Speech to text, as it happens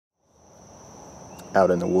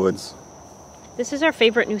out in the woods. This is our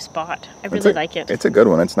favorite new spot. I really like it. It's a good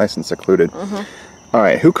one. It's nice and secluded. All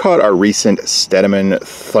right, who caught our recent Steadman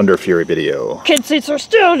Thunder Fury video? Kid seats are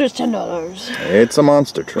still just $10. It's a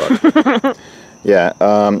monster truck.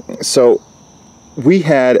 Yeah, so we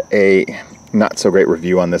had a not so great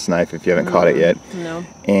review on this knife if you haven't caught it yet. No.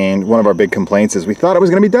 And one of our big complaints is we thought it was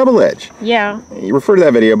going to be double edge. Yeah. You refer to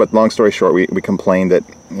that video, but long story short, we complained that,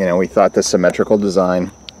 you know, we thought the symmetrical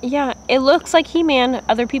design. Yeah, it looks like He-Man.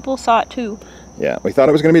 Other people saw it too. Yeah, we thought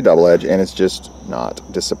it was going to be double edge, and it's just not,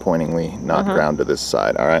 disappointingly, not ground to this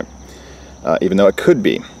side, all right? Even though it could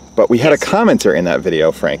be. But we had a commenter in that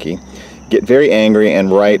video, Frankie, get very angry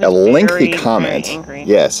and write a lengthy comment. Very angry.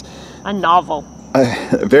 Yes. A novel.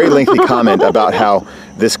 A very lengthy comment about how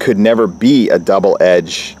this could never be a double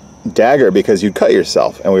edge dagger because you'd cut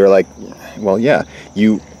yourself. And we were like, well, yeah,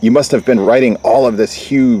 you must have been writing all of this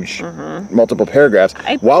huge multiple paragraphs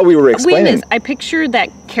while we were explaining. I pictured that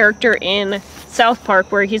character in South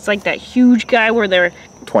Park where he's like that huge guy where they're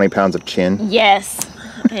 20 pounds of chin. Yes,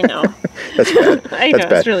 I know. That's bad. I that's know,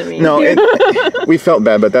 bad. it's really mean. No, we felt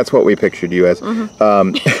bad, but that's what we pictured you as.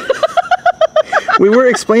 We were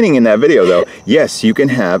explaining in that video, though, yes, you can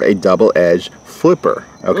have a double-edged flipper,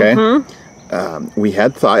 okay? We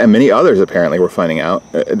had thought, and many others apparently were finding out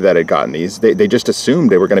that had gotten these. They just assumed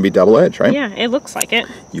they were going to be double-edged, right? Yeah, it looks like it.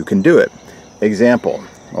 You can do it. Example.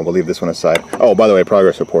 Oh, we'll leave this one aside. Oh, by the way,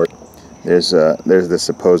 progress report. There's the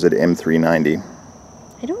supposed M390.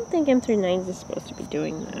 I don't think M390 is supposed to be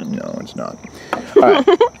doing that. No, it's not. All right.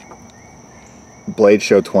 Blade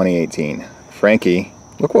Show 2018. Frankie,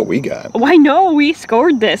 look what we got. Oh, I know, we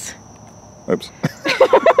scored this. Oops.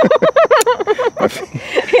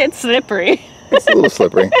 It's slippery. It's a little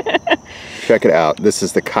slippery. Check it out. This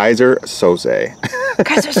is the Kizer Soze.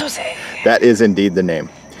 Kizer Soze. That is indeed the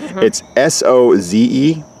name. It's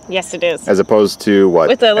S-O-Z-E. Yes, it is. As opposed to what?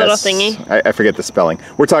 With the little thingy. I forget the spelling.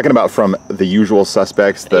 We're talking about from The Usual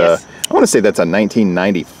Suspects. Yes. I want to say that's a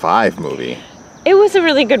 1995 movie. It was a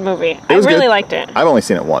really good movie. I really liked it. I've only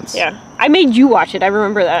seen it once. Yeah. I made you watch it. I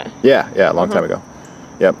remember that. Yeah, a long time ago.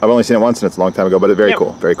 Yep, I've only seen it once and it's a long time ago, but it's very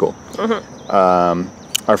cool, very cool.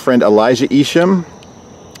 Our friend Elijah Isham,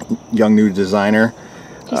 young new designer.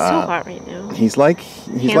 He's so hot right now. He's like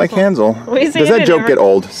Hansel. Does that joke get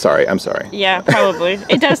old? Sorry, I'm sorry. Yeah, probably.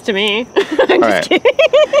 It does to me. I'm just kidding.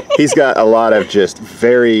 He's got a lot of just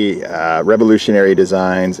very revolutionary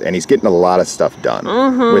designs, and he's getting a lot of stuff done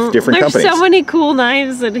with different companies. There's so many cool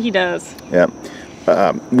knives that he does. Yeah.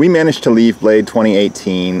 We managed to leave Blade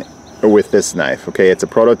 2018 with this knife, okay? It's a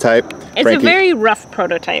prototype. It's a very rough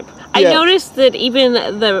prototype. I noticed that even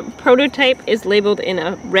the prototype is labeled in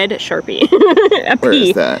a red Sharpie. A P. Where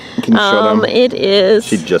is that? Can you show them? It is...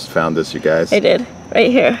 She just found this, you guys. I did. Right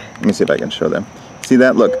here. Let me see if I can show them. See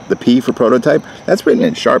that? Look, the P for prototype, that's written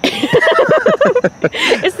in Sharpie.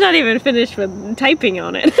 It's not even finished with typing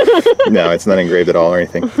on it. No, it's not engraved at all or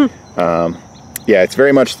anything. Yeah, it's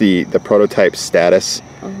very much the prototype status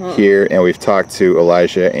here, and we've talked to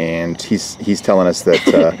Elijah, and he's telling us that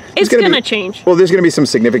it's going to change. Well, there's going to be some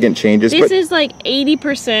significant changes. This is like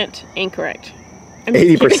 80% incorrect.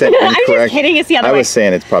 80% incorrect. I'm just kidding. It's the other way. I was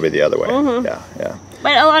saying it's probably the other way. Yeah.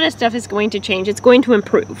 But a lot of stuff is going to change. It's going to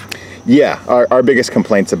improve. Yeah, our biggest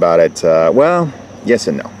complaints about it, well, yes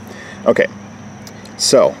and no. Okay,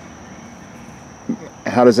 so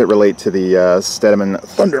how does it relate to the Steadman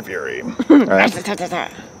Thunder Fury? Right.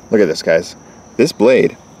 Look at this, guys. This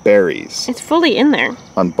blade buries. It's fully in there.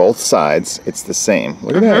 On both sides, it's the same.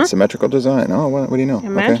 Look at that, symmetrical design. Oh, what do you know?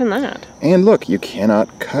 Imagine that. And look, you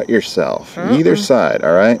cannot cut yourself. Either side,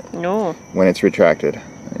 all right? No. When it's retracted.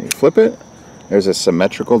 And you flip it, there's a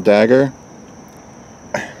symmetrical dagger.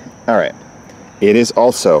 All right. It is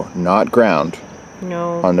also not ground.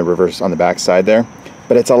 No. On the reverse, on the back side there.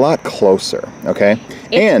 But it's a lot closer, okay?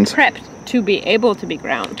 It's prepped to be able to be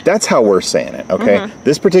ground. That's how we're saying it, okay?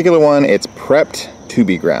 This particular one, it's prepped to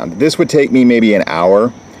be ground. This would take me maybe an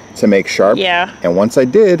hour to make sharp. Yeah. And once I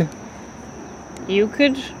did... You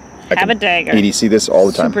could have a dagger. EDC this all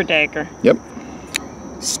the time. Super dagger. Yep.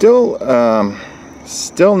 Still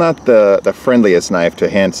not the friendliest knife to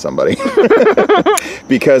hand somebody.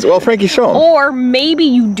 Because, well, Frankie, show them. Or maybe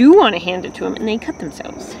you do want to hand it to them and they cut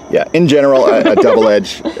themselves. Yeah, in general, a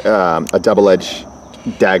double-edged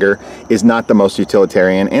dagger is not the most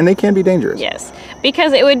utilitarian, and they can be dangerous. Yes,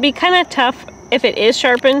 because it would be kind of tough if it is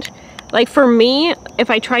sharpened. Like for me, if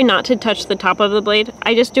I try not to touch the top of the blade,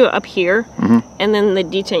 I just do it up here, and then the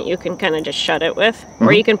detent you can kind of just shut it with,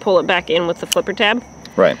 or you can pull it back in with the flipper tab.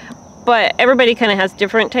 Right. But everybody kind of has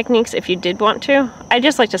different techniques if you did want to. I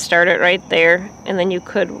just like to start it right there, and then you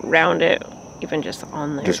could round it even just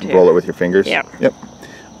on there. Just roll it with your fingers? Yeah. Yep.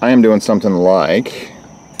 I am doing something like...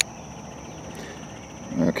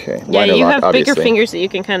 Okay. Yeah, you lock, have obviously. bigger fingers that you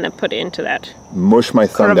can kind of put into that. Mush my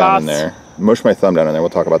thumb down in there. Mush my thumb down in there. We'll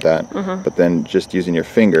talk about that. But then just using your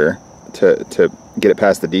finger to get it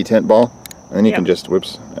past the detent ball, and then you can just,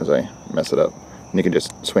 whoops, as I mess it up, and you can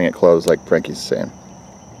just swing it closed like Frankie's saying.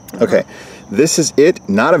 Okay, this is it.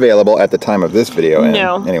 Not available at the time of this video. And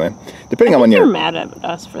no. Anyway, depending on when you're mad at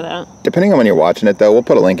us for that. Depending on when you're watching it, though, we'll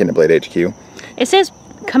put a link into bladehq. It says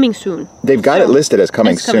coming soon. They've got it listed as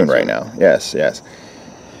coming soon right now. Yes, yes.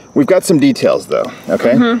 We've got some details, though.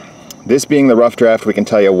 Okay. This being the rough draft, we can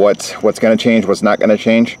tell you what's going to change, what's not going to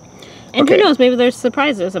change. And who knows? Maybe there's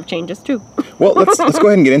surprises of changes too. Well, let's go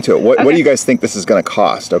ahead and get into it. What do you guys think this is going to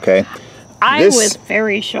cost? Okay. I was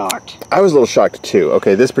very shocked. I was a little shocked too.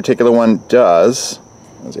 Okay, this particular one does.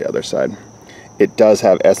 Where's the other side? It does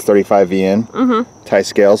have S35VN tie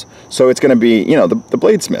scales, so it's going to be, you know, the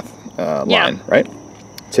bladesmith line, right?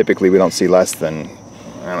 Typically, we don't see less than,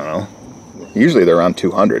 I don't know. Usually they're around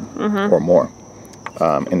 200 or more.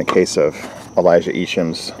 In the case of Elijah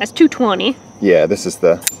Isham's, that's 220. Yeah, this is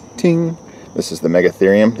the ting. This is the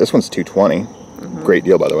Megatherium. This one's 220. Great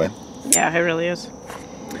deal, by the way. Yeah, it really is.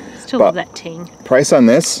 Still love that ting. Price on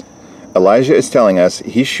this, Elijah is telling us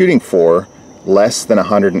he's shooting for less than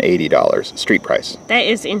 $180 street price. That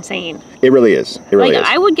is insane. It really is. It really is.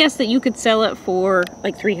 I would guess that you could sell it for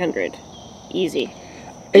like 300, easy.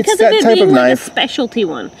 It's because that of it type being of like knife. A specialty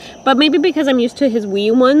one. But maybe because I'm used to his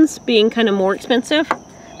Wii ones being kind of more expensive,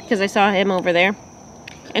 because I saw him over there,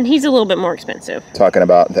 and he's a little bit more expensive. Talking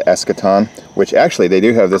about the Eschaton, which actually they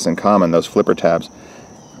do have this in common, those flipper tabs.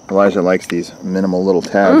 Elijah likes these minimal little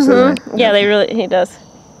tabs. Yeah, he does.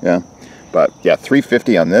 Yeah, but yeah,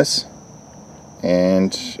 $350 on this,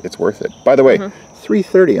 and it's worth it. By the way,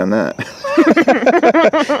 $330 on that.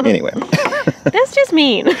 Anyway. That's just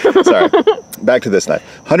mean. Sorry. Back to this knife.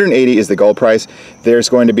 $180 is the gold price. There's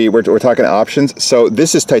going to be, we're talking options. So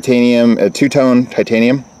this is titanium, two-tone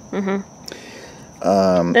titanium. Then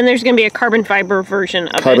there's going to be a carbon fiber version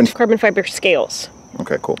of it. Carbon fiber scales.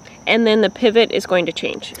 Okay, cool. And then the pivot is going to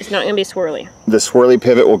change. It's not going to be swirly. The swirly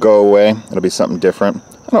pivot will go away. It'll be something different.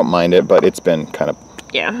 I don't mind it, but it's been kind of...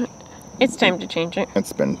 Yeah, it's time to change it.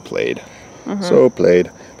 It's been played. So played.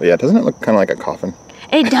 But yeah, doesn't it look kind of like a coffin?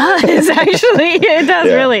 It does, actually. It does,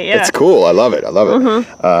 really, yeah. It's cool. I love it. I love it.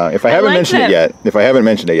 If I haven't mentioned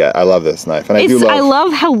it yet, I love this knife. And I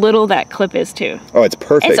love how little that clip is, too. Oh, it's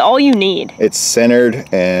perfect. It's all you need. It's centered,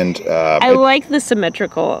 and... I like the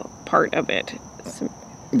symmetrical part of it.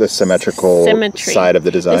 The symmetrical side of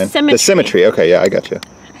the design? The symmetry. Okay, yeah, I got you.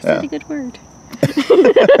 I said a good word.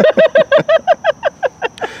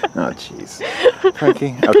 Oh, jeez.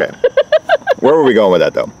 Frankie. Okay. Where were we going with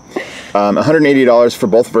that, though? $180 for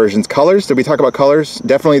both versions. Colors? Did we talk about colors?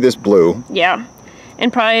 Definitely this blue. Yeah.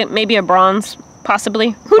 And probably maybe a bronze,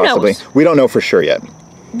 possibly. Who knows? We don't know for sure yet.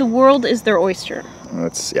 The world is their oyster.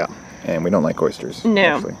 Yeah. And we don't like oysters. No.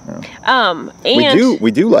 Actually, no. And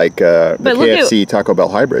we do like the KFC Taco Bell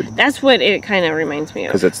hybrid. That's what it kind of reminds me of.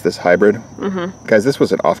 Because it's this hybrid. Guys, this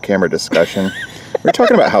was an off-camera discussion. We're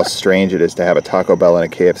talking about how strange it is to have a Taco Bell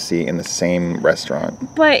and a KFC in the same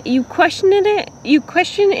restaurant. But you question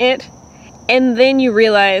it, and then you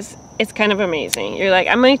realize it's kind of amazing. You're like,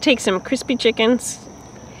 I'm going to take some crispy chickens.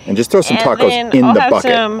 And just throw some tacos in the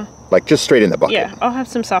bucket. Like, just straight in the bucket. Yeah, I'll have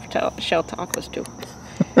some soft shell tacos, too.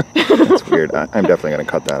 That's weird. I'm definitely going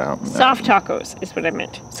to cut that out. Soft tacos is what I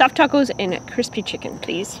meant. Soft tacos and crispy chicken,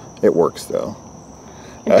 please. It works, though.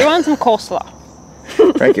 And throw on some coleslaw.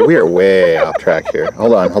 Frankie, we are way off track here.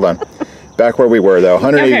 Hold on. Back where we were, though.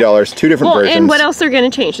 $180, two different versions. And what else they're going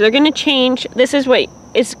to change? They're going to change, this is what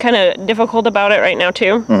is kind of difficult about it right now,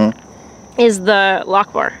 too, is the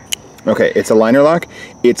lock bar. Okay, it's a liner lock.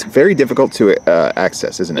 It's very difficult to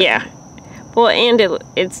access, isn't it? Yeah. Well, and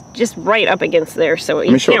it's just right up against there, so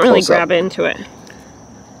you can't really grab into it.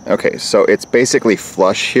 Okay, so it's basically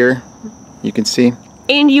flush here, you can see.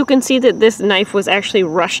 And you can see that this knife was actually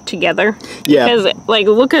rushed together. Yeah. Because, like,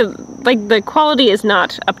 look at, like, the quality is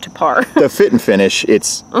not up to par. The fit and finish,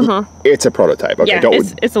 it's a prototype. Okay, yeah,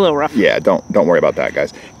 it's a little rough. Yeah, don't worry about that,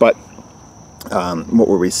 guys. But what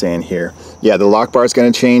were we saying here? Yeah, the lock bar is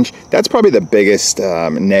going to change. That's probably the biggest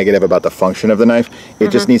negative about the function of the knife. It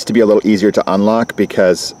just needs to be a little easier to unlock,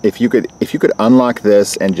 because if you could unlock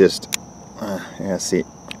this and just yeah, see,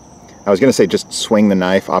 I was going to say just swing the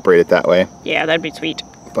knife, operate it that way. Yeah, that'd be sweet.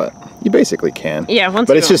 But you basically can. Yeah,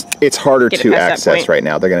 but it's harder to access right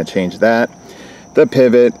now. They're going to change that. The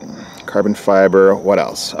pivot, carbon fiber, what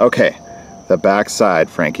else? Okay, the back side,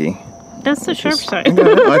 Frankie. That's the sharp side.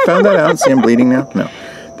 I found that out. See, I'm bleeding now. No.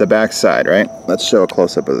 the back side, right? Let's show a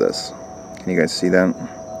close-up of this. Can you guys see that?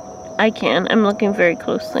 I can. I'm looking very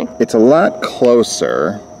closely. It's a lot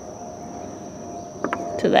closer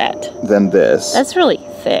to that than this. That's really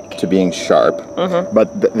thick. To being sharp.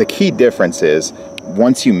 But the key difference is,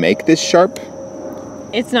 once you make this sharp,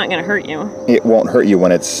 it's not going to hurt you. It won't hurt you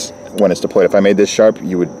when it's deployed. If I made this sharp,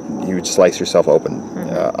 you would slice yourself open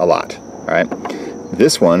a lot. All right.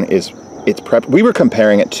 This one it's prepped. We were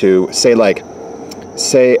comparing it to say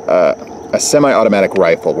a semi-automatic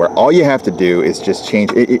rifle, where all you have to do is just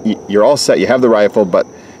change. You're all set. You have the rifle, but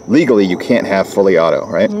legally you can't have fully auto,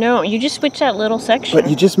 right? No, you just switch that little section. But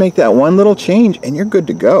you just make that one little change, and you're good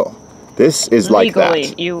to go. This is like that.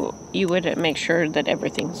 Legally, you would make sure that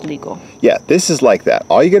everything's legal. Yeah, this is like that.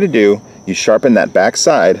 All you got to do, you sharpen that back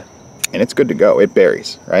side, and it's good to go. It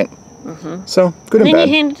buries, right? So good and then bad.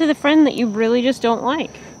 You hand it to the friend that you really just don't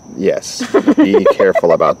like. Yes, be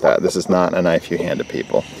careful about that. This is not a knife you hand to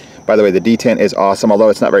people. By the way, the detent is awesome, although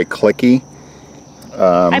it's not very clicky.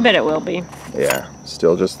 I bet it will be. Yeah,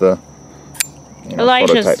 still just the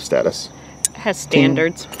Elijah's prototype status. Has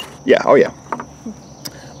standards. Yeah, oh yeah.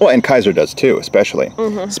 Well, and Kizer does too, especially.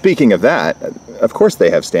 Speaking of that, of course they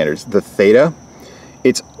have standards. The Theta,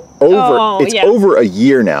 it's over a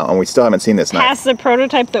year now, and we still haven't seen this knife. Past the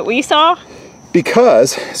prototype that we saw?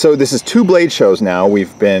 Because, so this is 2 blade shows now.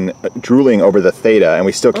 We've been drooling over the Theta, and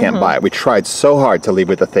we still can't buy it. We tried so hard to leave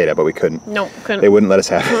with the Theta, but we couldn't. No, couldn't. They wouldn't let us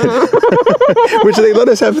have it. Which they let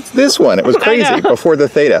us have this one. It was crazy before the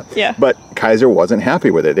Theta. Yeah. But Kizer wasn't happy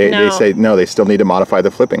with it. They say, no, they still need to modify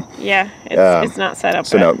the flipping. Yeah, it's not set up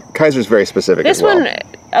So right. no, Kizer's very specific This as well. one,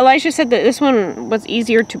 Elijah said that this one was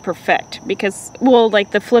easier to perfect because, well,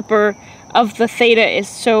 like the flipper of the Theta is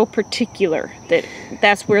so particular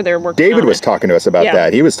that's where they're working David on was talking to us about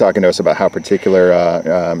that. He was talking to us about how particular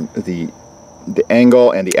the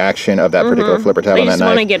angle and the action of that particular flipper tab on that knife. They just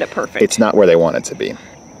want to get it perfect. It's not where they want it to be.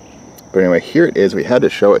 But anyway, here it is. We had to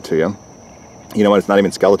show it to you. You know what? It's not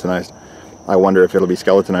even skeletonized. I wonder if it'll be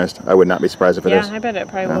skeletonized. I would not be surprised if it is. Yeah, I bet it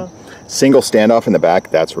probably will. Single standoff in the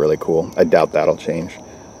back. That's really cool. I doubt that'll change.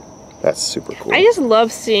 That's super cool. I just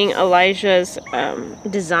love seeing Elijah's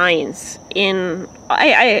designs in.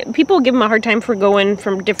 People give him a hard time for going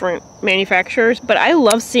from different manufacturers, but I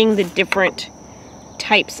love seeing the different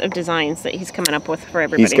types of designs that he's coming up with for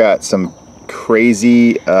everybody. He's got some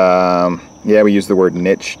crazy, yeah, we use the word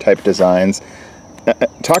niche type designs.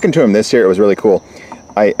 Talking to him this year, it was really cool.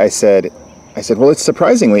 I said, well, it's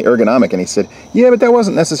surprisingly ergonomic. And he said, yeah, but that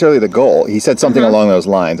wasn't necessarily the goal. He said something along those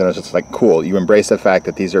lines. And I was just like, cool. You embrace the fact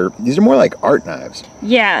that these are more like art knives.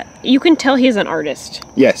 Yeah, you can tell he's an artist.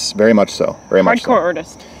 Yes, very much so. Very much so. Hardcore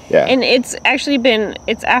artist. Yeah. And it's actually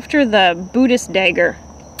it's after the Buddhist dagger.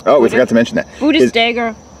 Oh, we forgot to mention that. Buddhist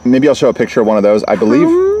dagger. Maybe I'll show a picture of one of those. I believe.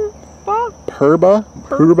 Purba?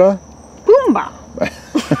 Boomba.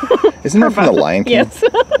 Isn't that from the Lion King? Yes.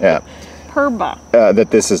 Yeah. Purba. That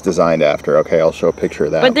this is designed after. Okay, I'll show a picture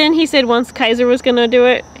of that. But then he said once Kizer was going to do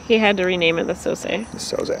it, he had to rename it the Soze.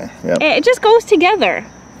 Soze, yeah. It just goes together.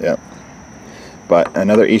 Yep. But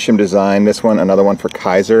another Isham design, this one, another one for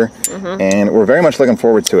Kizer, and we're very much looking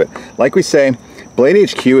forward to it. Like we say,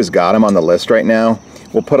 bladehq has got them on the list right now.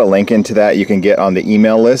 We'll put a link into that you can get on the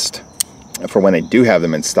email list for when they do have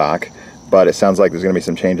them in stock. But it sounds like there's going to be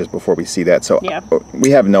some changes before we see that. So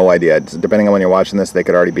we have no idea. Depending on when you're watching this, they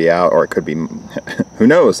could already be out, or it could be, who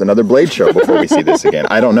knows, another blade show before we see this again.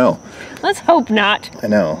 I don't know. Let's hope not. I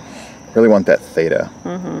know. Really want that Theta.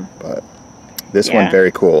 But this one,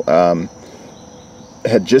 very cool.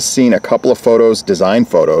 Had just seen a couple of photos, design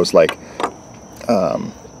photos, like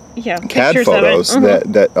CAD photos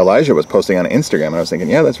that Elijah was posting on Instagram, and I was thinking,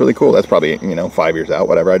 yeah, that's really cool. That's probably 5 years out,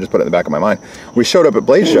 whatever. I just put it in the back of my mind. We showed up at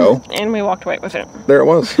Blade Show, and we walked away with it. There it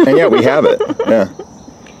was, and yeah, we have it. Yeah.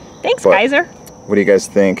 Thanks, Kizer. What do you guys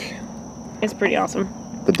think? It's pretty awesome.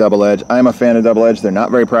 The double edge. I'm a fan of double edge. They're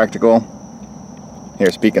not very practical.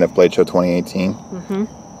 Here, speaking of Blade Show 2018,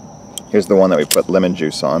 here's the one that we put lemon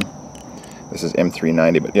juice on. This is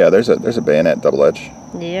M390, but yeah, there's a bayonet double edge.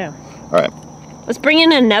 Yeah. All right. Let's bring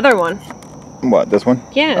in another one. What, this one?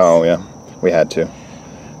 Yes. Oh, yeah. We had to.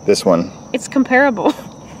 This one. It's comparable.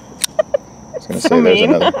 I was going to say there's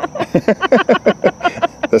another.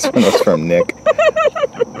 This one was from Nick.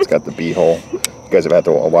 It's got the B-hole. You guys have had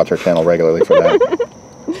to watch our channel regularly for that.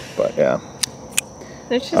 But, yeah.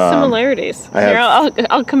 There's just similarities. Here,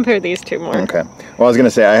 I'll compare these two more. Okay. Well, I was going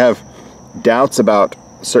to say, I have doubts about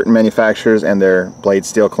certain manufacturers and their blade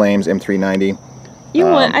steel claims, M390.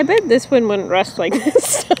 I bet this one wouldn't rust like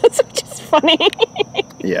this, which is funny.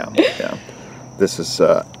 Yeah. This is,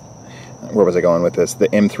 where was I going with this? The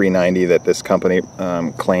M390 that this company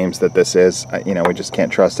claims that this is. You know, we just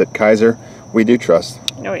can't trust it. Kizer, we do trust.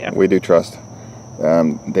 Oh yeah. We do trust.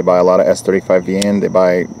 They buy a lot of S35VN. They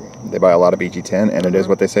buy a lot of BG10, and it is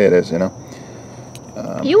what they say it is. You know.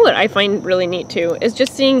 What I find really neat too is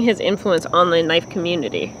just seeing his influence on the knife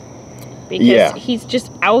community, because he's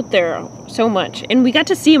just out there so much, and we got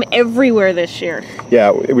to see him everywhere this year.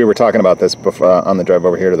 Yeah, we were talking about this before, on the drive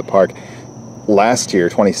over here to the park. Last year,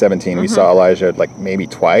 2017, we saw Elijah like maybe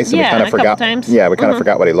twice, and we kind of forgot. Times. Yeah, we kind of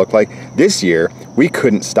forgot what he looked like. This year, we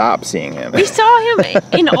couldn't stop seeing him. We saw him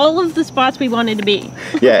in all of the spots we wanted to be.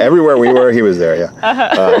 Yeah, everywhere we were, he was there.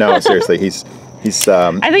 Yeah. No, seriously, he's.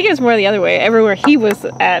 I think it's more the other way. Everywhere he was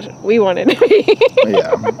at, we wanted to be.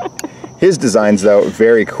 Yeah. His designs, though,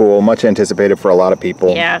 very cool. Much anticipated for a lot of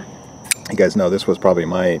people. Yeah. You guys know this was probably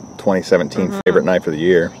my 2017 favorite knife of the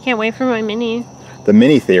year. I can't wait for my mini. The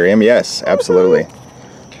mini Therium, yes, absolutely.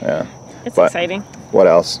 Yeah. It's exciting. What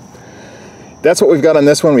else? That's what we've got on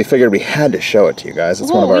this one. We figured we had to show it to you guys.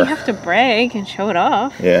 It's one of our... we have to brag and show it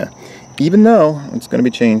off. Yeah. Even though it's going to be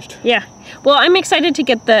changed. Yeah. Well, I'm excited to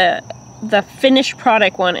get the finished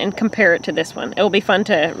product one and compare it to this one. It will be fun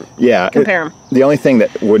to compare them. The only thing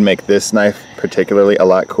that would make this knife particularly a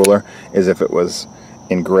lot cooler is if it was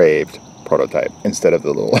engraved prototype instead of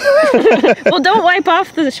the little... Well, don't wipe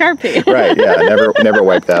off the Sharpie. Right, yeah, never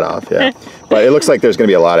wipe that off, yeah. But it looks like there's going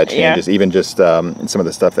to be a lot of changes, even just some of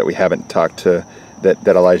the stuff that we haven't talked to, that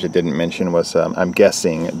Elijah didn't mention was, I'm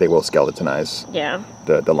guessing they will skeletonize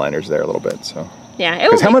the liners there a little bit, so... Yeah,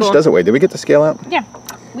 because how much does it weigh? Did we get the scale out? Yeah.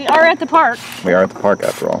 We are at the park. We are at the park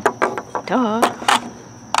after all. Duh.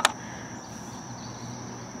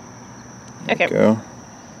 Okay. Go.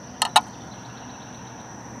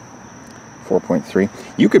 4.3.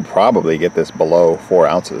 You could probably get this below 4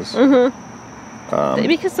 ounces.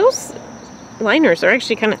 Because those liners are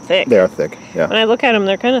actually kind of thick. They are thick, yeah. When I look at them,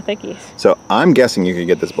 they're kind of thickies. So I'm guessing you could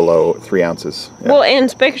get this below 3 ounces. Yeah. Well, and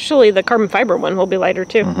especially the carbon fiber one will be lighter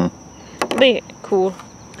too. It'll be cool.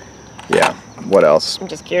 Yeah. What else? I'm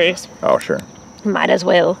just curious. Oh, sure. Might as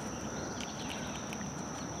well.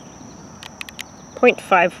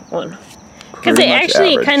 0.51. Because it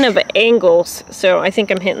actually kind of angles, so I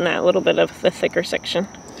think I'm hitting that little bit of the thicker section.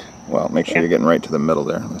 Well, make sure you're getting right to the middle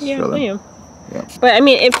there. Let's show them. I am. Yeah. But I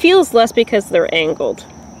mean, it feels less because they're angled.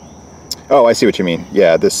 Oh, I see what you mean.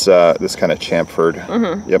 Yeah, this kind of chamfered.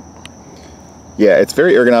 Yep. Yeah, it's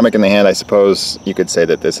very ergonomic in the hand. I suppose you could say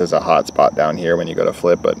that this is a hot spot down here when you go to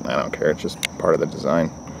flip, but I don't care. It's just part of the design.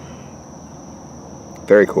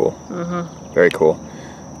 Very cool. Very cool.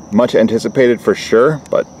 Much anticipated for sure,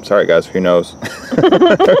 but sorry guys, who knows?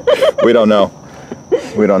 We don't know.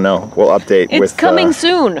 We don't know. We'll update. It's coming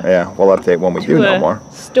soon. Yeah, we'll update when we do know more.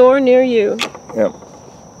 Store near you. Yep.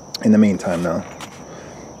 In the meantime, though,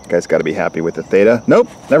 you guys got to be happy with the Theta. Nope,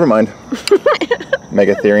 never mind.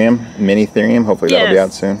 Mega Therium, Mini Therium. Hopefully that'll be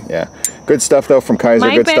out soon. Yeah, good stuff though from Kizer.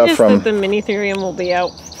 My good bet stuff is from. That the Mini Therium will be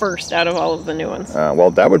out first out of all of the new ones.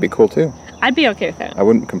 Well, that would be cool too. I'd be okay with that. I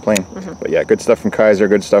wouldn't complain. But yeah, good stuff from Kizer.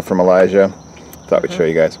 Good stuff from Elijah. Thought we'd show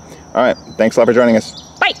you guys. All right, thanks a lot for joining us.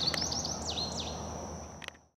 Bye.